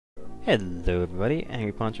Hello everybody,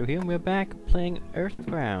 Angryponcho here, and we're back playing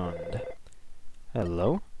Earthbound.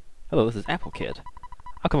 Hello? Hello, this is Apple Kid.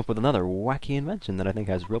 I'll come up with another wacky invention that I think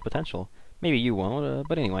has real potential. Maybe you won't,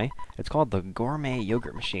 but anyway, it's called the Gourmet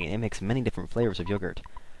Yogurt Machine. It makes many different flavors of yogurt.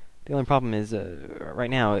 The only problem is, right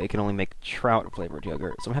now, it can only make trout-flavored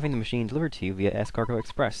yogurt, so I'm having the machine delivered to you via Escargot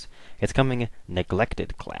Express. It's coming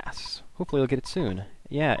neglected class. Hopefully you'll get it soon.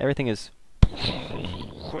 Yeah, everything is...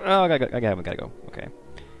 Oh, I gotta go. Okay.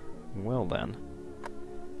 Well then.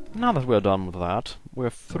 Now that we're done with that, we're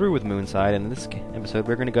through with Moonside, and in this episode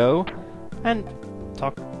we're gonna go and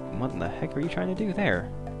talk... What in the heck are you trying to do there?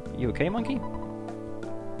 You okay, monkey?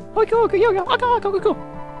 Oh, go. Yo, yo. Yo, oh, go.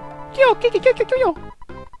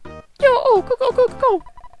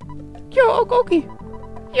 Yo, oh, cookie.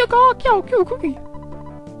 Yo, go, cookie.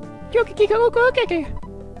 Yo, cookie.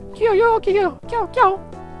 Yo.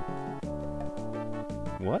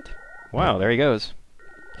 What? Wow, there he goes.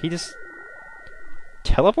 He just...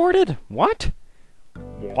 teleported? What?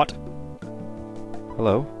 What?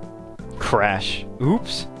 Hello? Crash.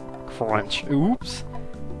 Oops. Crunch. Oops.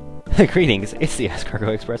 Greetings, it's the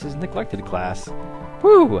Escargot Express's neglected class.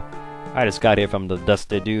 Woo! I just got here from the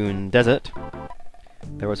Dusty Dune Desert.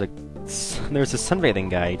 There was a sunbathing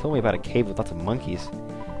guy. He told me about a cave with lots of monkeys.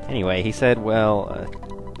 Anyway, he said, well,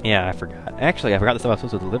 yeah, I forgot. Actually, I forgot the stuff I was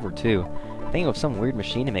supposed to deliver, too. Thinking of some weird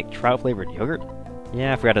machine to make trout-flavored yogurt?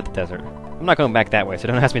 Yeah, I forgot at the desert. I'm not going back that way, so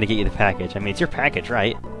don't ask me to get you the package. I mean, it's your package,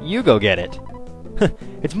 right? You go get it.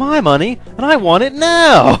 It's my money, and I want it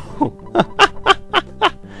now!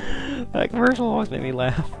 That commercial always made me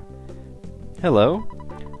laugh. Hello?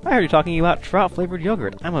 I heard you talking about trout-flavored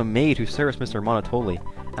yogurt. I'm a maid who serves Mr. Monotoli,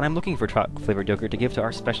 and I'm looking for trout-flavored yogurt to give to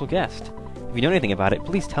our special guest. If you know anything about it,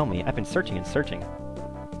 please tell me. I've been searching and searching.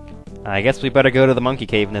 I guess we better go to the monkey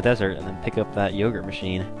cave in the desert and then pick up that yogurt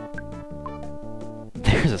machine.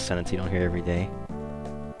 There's a sentence you don't hear every day.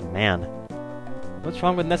 Man. What's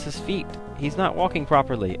wrong with Ness's feet? He's not walking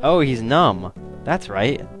properly. Oh, he's numb. That's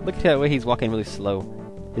right. Look at the way he's walking really slow.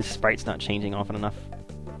 His sprite's not changing often enough.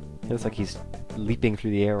 It looks like he's leaping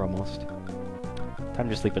through the air almost. Time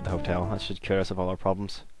to sleep at the hotel. That should cure us of all our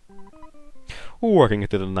problems. Working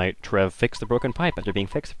through the night, Trev fixed the broken pipe. After being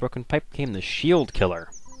fixed, the broken pipe became the shield killer.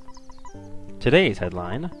 Today's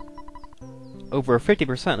headline: over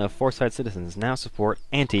 50% of Forsyth citizens now support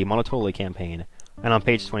anti-Monotoli campaign. And on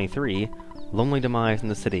page 23, lonely demise in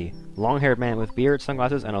the city. Long-haired man with beard,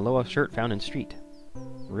 sunglasses, and a Loa shirt found in street.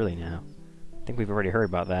 Really now? I think we've already heard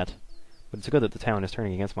about that. But it's good that the town is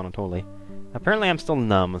turning against Monotoli. Apparently I'm still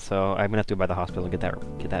numb, so I'm gonna have to go by the hospital and get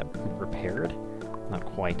that repaired. Not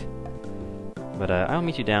quite. But I'll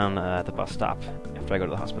meet you down at the bus stop after I go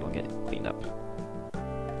to the hospital and get cleaned up.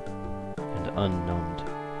 And unnumbed.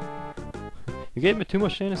 You gave me too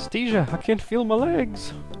much anesthesia. I can't feel my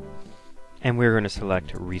legs. And we're going to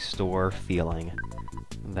select Restore Feeling.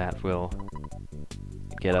 That will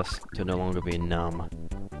get us to no longer be numb.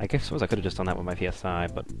 I suppose I could have just done that with my PSI,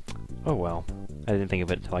 but oh well. I didn't think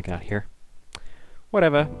of it until I got here.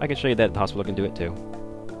 Whatever, I can show you that at the hospital can do it too.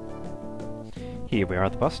 Here we are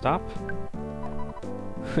at the bus stop.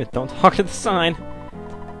 Don't talk to the sign!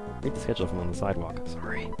 Read the schedule from on the sidewalk.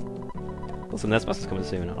 Sorry. Listen, this bus is coming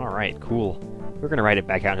soon. Alright, cool. We're gonna ride it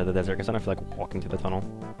back out into the desert because I don't feel like walking through the tunnel.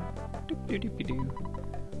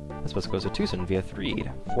 This bus goes to Tucson via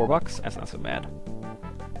Threed. $4? That's not so bad.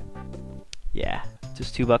 Yeah,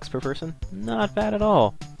 just $2 per person? Not bad at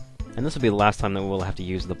all. And this will be the last time that we'll have to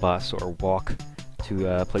use the bus or walk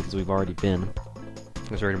to places we've already been.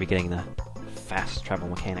 Because we're gonna be getting the fast travel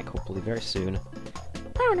mechanic hopefully very soon.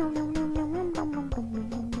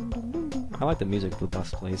 I like the music the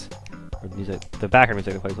bus plays. Or the background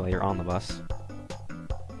music that plays while you're on the bus.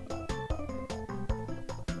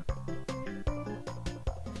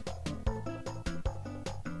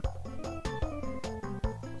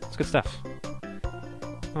 It's good stuff. I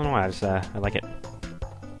don't know why, I like it.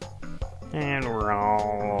 And we're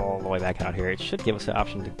all the way back out here. It should give us the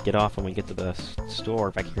option to get off when we get to the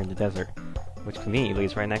store back here in the desert, which conveniently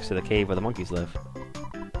is right next to the cave where the monkeys live.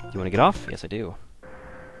 Do you want to get off? Yes, I do.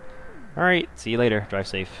 Alright, see you later. Drive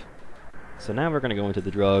safe. So now we're going to go into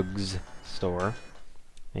the drugs store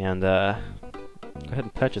and go ahead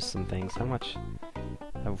and purchase some things. How much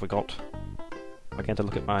have we got? Why can't I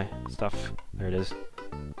look at my stuff? There it is.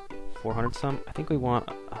 400 some? I think we want...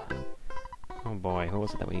 oh boy, what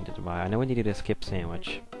was it that we needed to buy? I know we needed a skip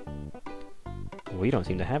sandwich. Well, you don't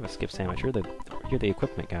seem to have a skip sandwich. You're the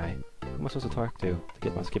equipment guy. Who am I supposed to talk to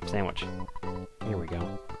get my skip sandwich? Here we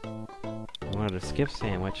go. I wanted a skip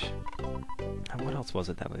sandwich. And what else was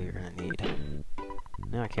it that we were gonna need?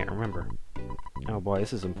 Now I can't remember. Oh boy,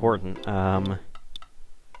 this is important.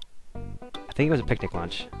 I think it was a picnic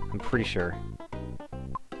lunch. I'm pretty sure.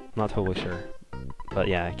 I'm not totally sure. But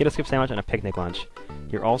yeah, get a skip sandwich and a picnic lunch.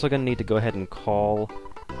 You're also going to need to go ahead and call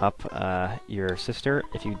up your sister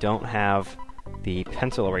if you don't have the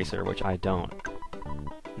pencil eraser, which I don't.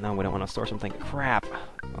 No, we don't want to store something. Crap!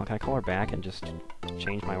 Well, can I call her back and just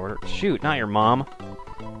change my order? Shoot, not your mom!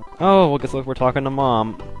 Oh, well, guess look, we're talking to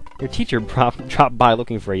Mom. Your teacher dropped by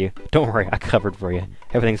looking for you. Don't worry, I covered for you.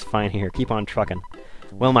 Everything's fine here. Keep on trucking.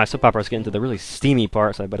 Well, my soap opera's getting to the really steamy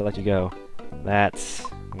part, so I better let you go. That's...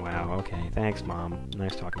 wow, okay. Thanks, Mom.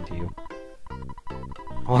 Nice talking to you.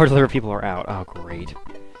 All our delivery people are out. Oh, great.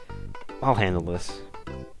 I'll handle this.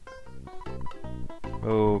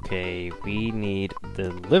 Okay, we need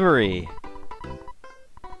delivery.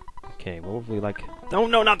 Okay, what would we like? Oh,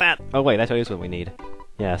 no, not that! Oh, wait, that is what we need.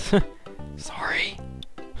 Yes. Sorry.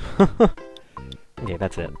 Okay,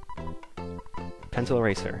 that's it. Pencil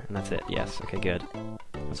eraser, and that's it. Yes, okay, good.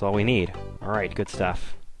 That's all we need. Alright, good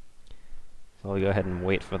stuff. So we'll go ahead and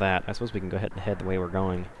wait for that. I suppose we can go ahead and head the way we're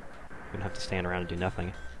going. We don't have to stand around and do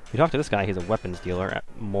nothing. We talked to this guy, he's a weapons dealer at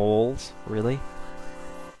Moles. Really?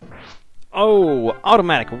 Oh!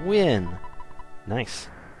 Automatic win! Nice.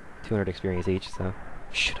 200 experience each, so...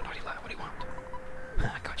 Shh, don't know what do you want?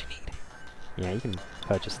 I got what you need. Yeah, you can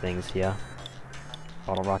purchase things here.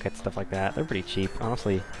 Bottle rockets, stuff like that. They're pretty cheap.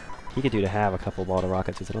 Honestly, he could do to have a couple bottle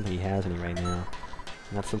rockets, because I don't think he has any right now.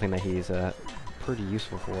 And that's something that he's pretty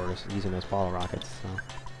useful for, is using those bottle rockets, so...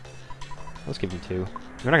 Let's give him 2.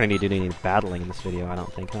 We're not going to need to do any battling in this video, I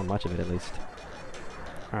don't think. Not much of it, at least.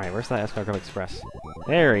 Alright, where's that Escargot Express?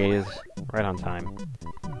 There he is. Right on time.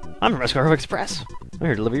 I'm from Escargot Express! I'm here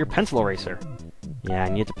to deliver your pencil eraser! Yeah,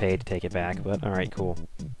 and you have to pay to take it back, but alright, cool.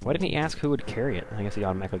 Why didn't he ask who would carry it? I guess he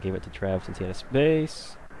automatically gave it to Trev since he had a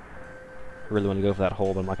space. I really want to go for that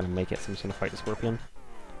hole, but I'm not going to make it, so I'm just going to fight the Scorpion.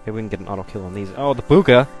 Maybe we can get an auto kill on these. Oh, the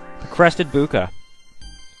Buka! The Crested Buka!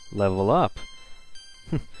 Level up!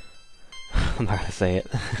 I'm not going to say it.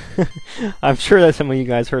 I'm sure that some of you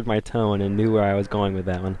guys heard my tone and knew where I was going with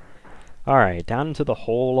that one. Alright, down into the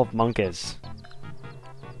hole of Monkees.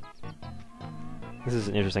 This is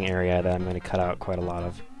an interesting area that I'm going to cut out quite a lot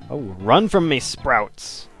of. Oh, run from me,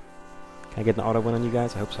 Sprouts! Can I get an auto win on you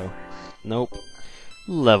guys? I hope so. Nope.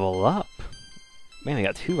 Level up! Man, I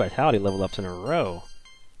got 2 vitality level ups in a row.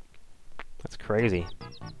 That's crazy.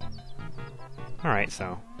 Alright,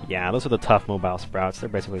 so, yeah, those are the tough mobile Sprouts. They're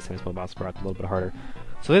basically the same as mobile Sprouts, a little bit harder.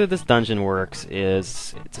 So the way that this dungeon works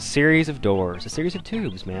is, it's a series of doors, a series of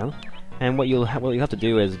tubes, man. And what you'll have to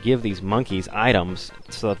do is give these monkeys items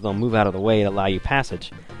so that they'll move out of the way to allow you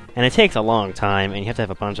passage. And it takes a long time, and you have to have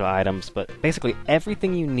a bunch of items, but basically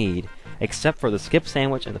everything you need, except for the skip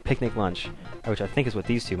sandwich and the picnic lunch, which I think is what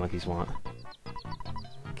these 2 monkeys want.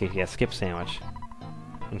 Okay, yeah, skip sandwich.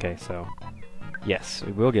 Okay, so, yes,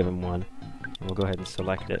 we will give him one. We'll go ahead and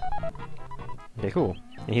select it. Okay, cool.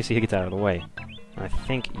 And you see he gets out of the way. And I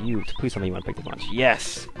think you... Please tell me you want to pick the lunch.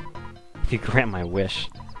 Yes! If you grant my wish.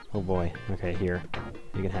 Oh boy. Okay, here.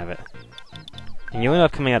 You can have it. And you end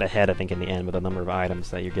up coming out ahead, I think, in the end with a number of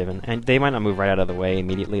items that you're given. And they might not move right out of the way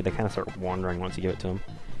immediately. They kind of start wandering once you give it to them.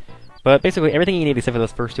 But basically, everything you need except for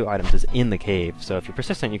those first 2 items is in the cave. So if you're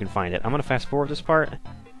persistent, you can find it. I'm going to fast forward this part.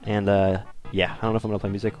 And, yeah. I don't know if I'm going to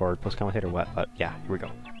play music or post-commentate or what. But, yeah. Here we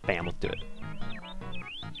go. Bam. Let's do it.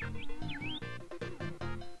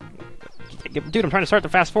 Dude, I'm trying to start the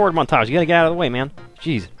fast forward montage. You gotta get out of the way, man.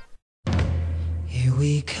 Jeez. Here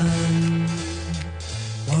we come,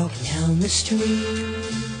 walking down the street.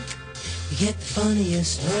 We get the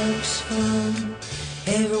funniest looks from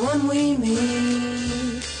everyone we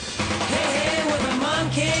meet. Hey, hey, we're the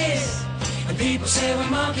Monkees, and people say we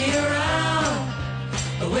monkey around,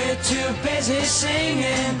 but we're too busy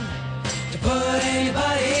singing to put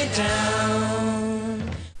anybody down.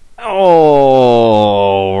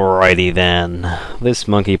 Alrighty then. This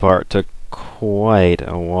monkey part took quite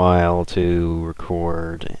a while to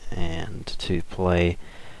record and to play.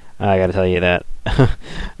 I gotta tell you that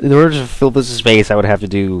in order to fill this space, I would have to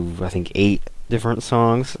do, I think, 8 different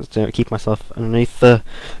songs to keep myself underneath the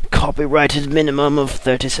copyrighted minimum of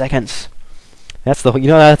 30 seconds. That's the,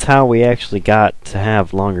 that's how we actually got to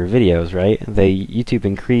have longer videos, right? YouTube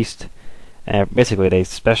increased. Basically, they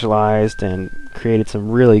specialized and created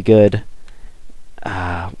some really good,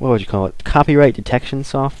 what would you call it, copyright detection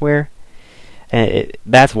software. And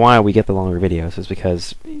that's why we get the longer videos, is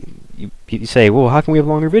because you say, well, how can we have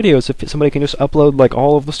longer videos if somebody can just upload like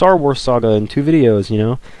all of the Star Wars saga in 2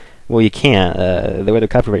 videos, Well, you can't. The way the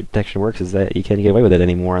copyright detection works is that you can't get away with it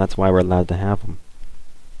anymore, and that's why we're allowed to have them.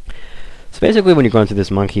 So basically, when you're going through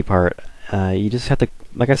this monkey part, you just have to,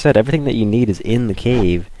 like I said, everything that you need is in the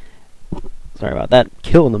cave. Sorry about that.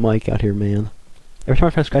 Killing the mic out here, man. Every time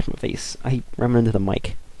I try to scratch my face, I ram into the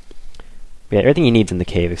mic. But yeah, everything you need's in the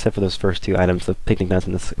cave, except for those first two items, the picnic nuts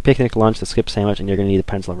and the picnic lunch, the skip sandwich, and you're going to need a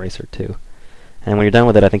pencil eraser, too. And when you're done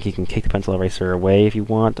with it, I think you can kick the pencil eraser away if you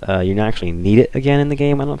want. You don't actually need it again in the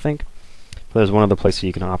game, I don't think. But there's one other place where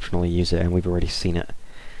you can optionally use it, and we've already seen it.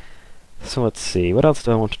 So let's see, what else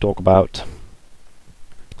do I want to talk about?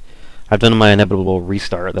 I've done my inevitable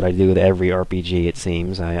restart that I do with every RPG, it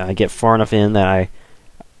seems. I get far enough in that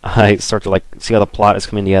I start to like see how the plot is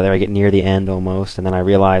coming together. I get near the end almost, and then I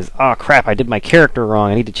realize, oh crap, I did my character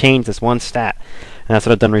wrong. I need to change this one stat. And that's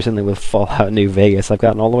what I've done recently with Fallout New Vegas. I've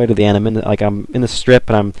gotten all the way to the end. I'm in the strip,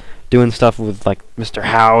 and I'm doing stuff with like Mr.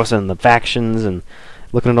 House and the factions, and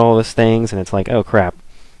looking at all these things, and it's like, oh crap,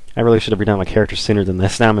 I really should have redone my character sooner than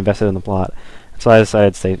this. Now I'm invested in the plot. So I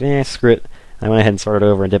decided to say, screw it. I went ahead and started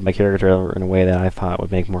over and did my character over in a way that I thought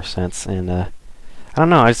would make more sense. And I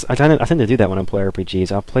don't know, I tend to do that when I play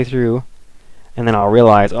RPGs. I'll play through, and then I'll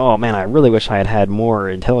realize, oh man, I really wish I had had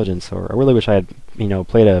more intelligence, or I really wish I had,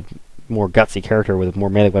 played a more gutsy character with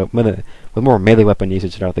more melee weapon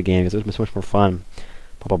usage throughout the game, because it was so much more fun.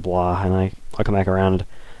 Blah blah blah. And I'll come back around.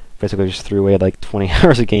 Basically, just threw away like 20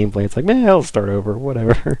 hours of gameplay. It's like, man, I'll start over,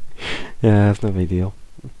 whatever. Yeah, it's no big deal.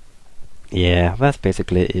 Yeah, that's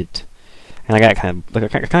basically it. And I kind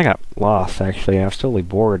of got lost, actually. I was totally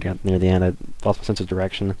bored near the end. I lost my sense of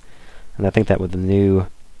direction. And I think that with the new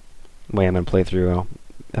way I'm going to play through, I'll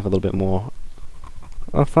have a little bit more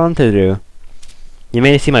fun to do. You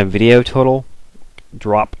may see my video total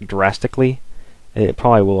drop drastically. It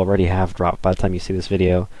probably will already have dropped by the time you see this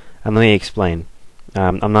video. And let me explain.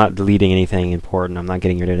 I'm not deleting anything important. I'm not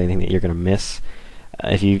getting rid of anything that you're going to miss.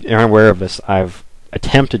 If you aren't aware of this, I've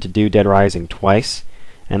attempted to do Dead Rising twice.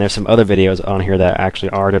 And there's some other videos on here that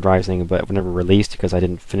actually are Dead Rising, but were never released because I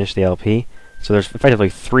didn't finish the LP. So there's effectively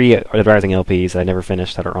 3 Dead Rising LPs that I never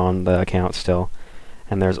finished that are on the account still.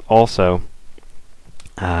 And there's also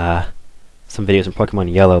some videos from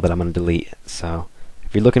Pokemon Yellow that I'm going to delete. So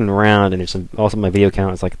if you're looking around and there's also my video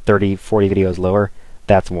count is like 30, 40 videos lower,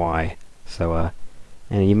 that's why. So,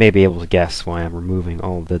 and you may be able to guess why I'm removing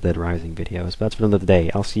all of the Dead Rising videos. But that's for another day.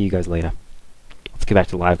 I'll see you guys later. Let's get back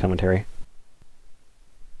to live commentary.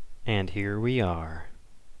 And here we are.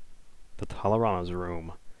 The Tolerama's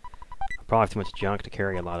room. I probably have too much junk to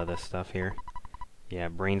carry a lot of this stuff here. Yeah,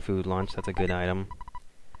 brain food lunch, that's a good item.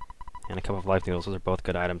 And a cup of life noodles, those are both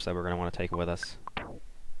good items that we're going to want to take with us.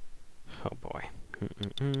 Oh boy.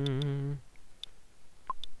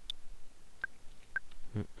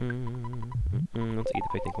 Let's eat the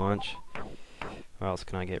picnic lunch. What else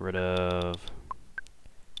can I get rid of?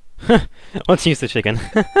 Let's use the chicken.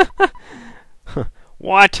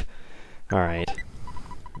 What? Alright.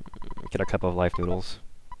 Get a cup of life noodles.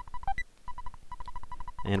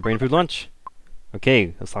 And brain food lunch.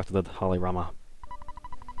 Okay, let's talk to the Holyrama.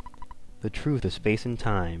 The truth of space and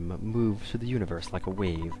time moves through the universe like a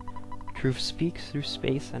wave. Truth speaks through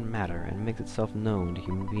space and matter and makes itself known to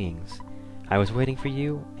human beings. I was waiting for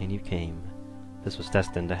you, and you came. This was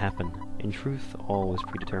destined to happen. In truth, all was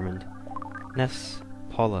predetermined. Ness,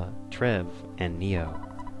 Paula, Trev, and Neo.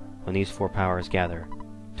 When these 4 powers gather,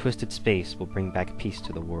 twisted space will bring back peace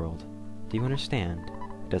to the world. Do you understand?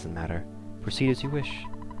 It doesn't matter. Proceed as you wish.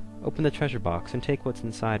 Open the treasure box and take what's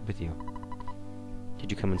inside with you.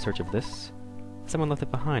 Did you come in search of this? Someone left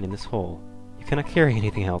it behind in this hole. You cannot carry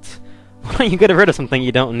anything else. Why don't you get rid of something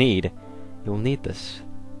you don't need? You'll need this.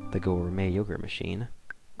 The gourmet yogurt machine.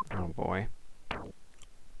 Oh boy.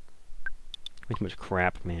 Way too much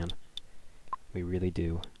crap, man. We really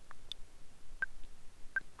do.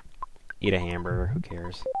 Eat a hamburger, who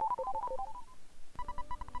cares?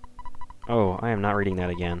 Oh, I am not reading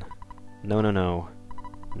that again. No, no, no.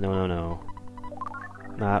 No, no, no.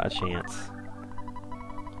 Not a chance.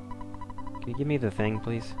 Can you give me the thing,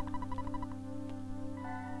 please?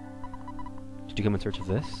 Did you come in search of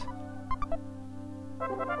this?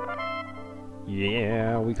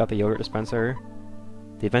 Yeah, we got the yogurt dispenser.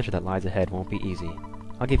 The adventure that lies ahead won't be easy.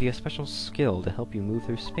 I'll give you a special skill to help you move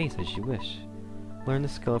through space as you wish. Learn the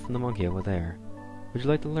skill from the monkey over there. Would you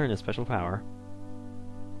like to learn a special power?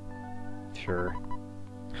 Sure.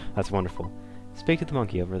 That's wonderful. Speak to the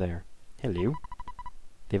monkey over there. Hello.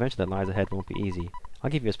 The adventure that lies ahead won't be easy.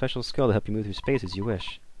 I'll give you a special skill to help you move through space as you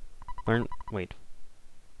wish. Wait.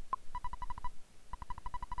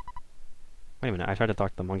 Wait a minute, I tried to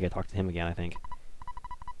talk to the monkey, I talked to him again, I think.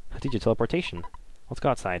 I'll teach you teleportation. Let's go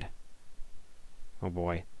outside. Oh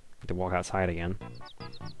boy. I have to walk outside again.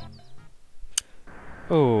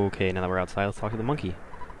 Okay, now that we're outside, let's talk to the monkey.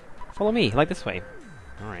 Follow me, like this way.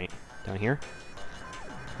 Alright, down here.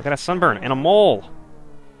 I got a sunburn and a mole!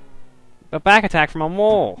 A back attack from a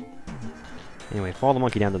mole! Anyway, follow the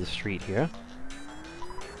monkey down to the street here.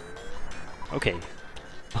 Okay.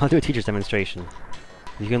 I'll do a teacher's demonstration.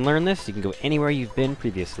 If you can learn this, you can go anywhere you've been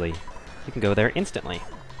previously. You can go there instantly.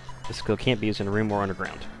 This skill can't be used in a room or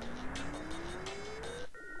underground.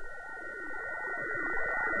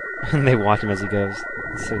 And they watch him as he goes.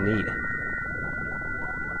 It's so neat.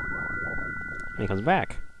 And he comes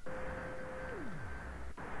back.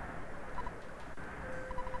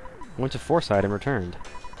 Went to Foresight and returned.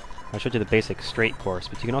 I showed you the basic straight course,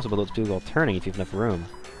 but you can also build those while turning if you have enough room.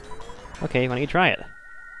 Okay, why don't you try it?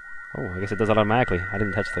 Oh, I guess it does it automatically. I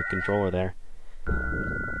didn't touch the controller there.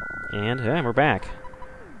 And, yeah, we're back.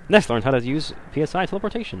 Next, learn how to use PSI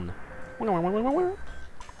teleportation.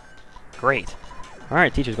 Great.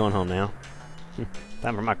 Alright, teacher's going home now.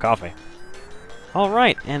 Time for my coffee.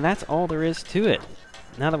 Alright, and that's all there is to it.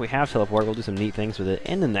 Now that we have teleport, we'll do some neat things with it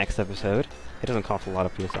in the next episode. It doesn't cost a lot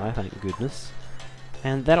of PSI, thank goodness.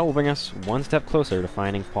 And that will bring us one step closer to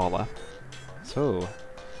finding Paula. So,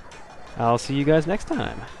 I'll see you guys next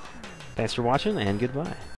time. Thanks for watching, and goodbye.